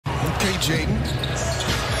Okay, Jaden.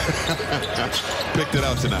 Picked it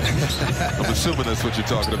out tonight. I'm assuming that's what you're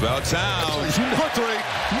talking about. Towns for three.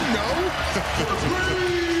 No.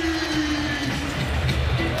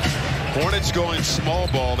 Hornets going small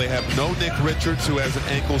ball. They have no Nick Richards, who has an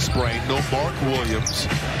ankle sprain. No Mark Williams,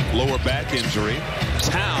 lower back injury.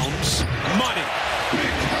 Towns, money.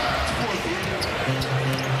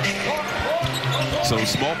 So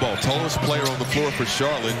small ball. Tallest player on the floor for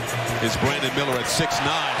Charlotte is Brandon Miller at 6'9".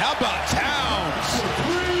 How about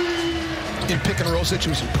Towns? In pick and roll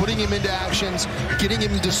situations, putting him into actions, getting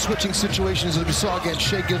him into switching situations as we saw against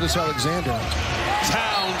Shai Gilgeous-Alexander.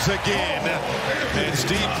 Towns again, and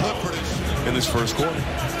Steve Clifford in this first quarter.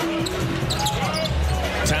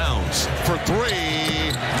 Towns for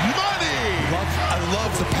three, money! I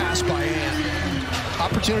love the pass by Ant.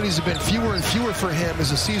 Opportunities have been fewer and fewer for him as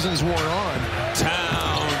the season's worn on.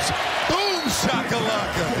 Towns, boom,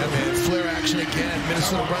 shakalaka! Yeah, man, flare action again.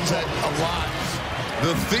 Minnesota runs that a lot.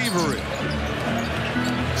 The thievery.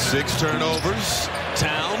 6 turnovers.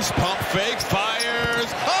 Towns, pump fake, fires.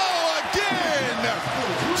 Oh, again!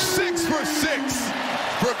 6 for 6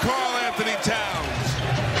 for Karl-Anthony Towns.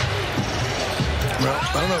 Well,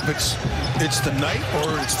 I don't know if it's the night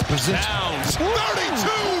or it's the position. Towns, 32!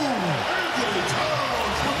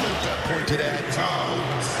 Pointed at.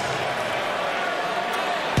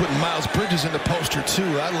 Putting Miles Bridges in the poster,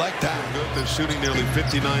 too. I like that. They're shooting nearly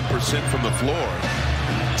 59% from the floor.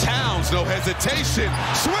 Towns, no hesitation.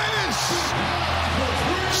 Swish!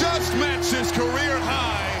 Just matched his career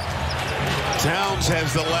high. Towns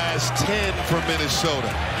has the last 10 for Minnesota.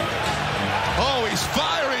 Oh, he's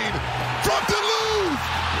firing from Duluth!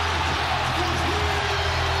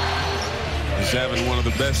 He's having one of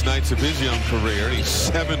the best nights of his young career. He's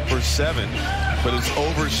 7 for 7, but it's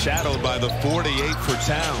overshadowed by the 48 for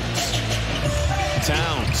Towns.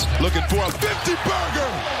 Towns looking for a 50-burger.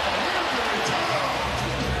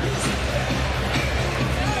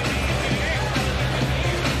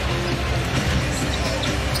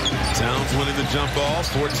 Towns winning the jump ball,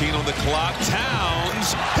 14 on the clock.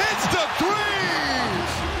 Towns hits the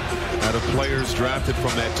threes! Out of players drafted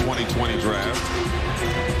from that 2020 draft.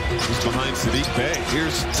 He's behind Sadiq Bey.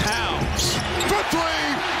 Here's Towns for three!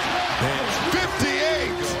 And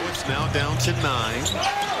 58! It's now down to 9.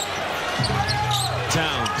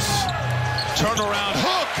 Towns, turnaround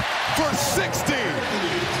hook for 60!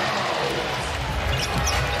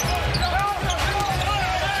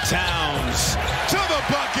 Towns to the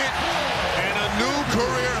bucket, and a new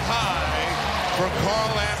career high for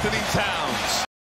Karl-Anthony Towns.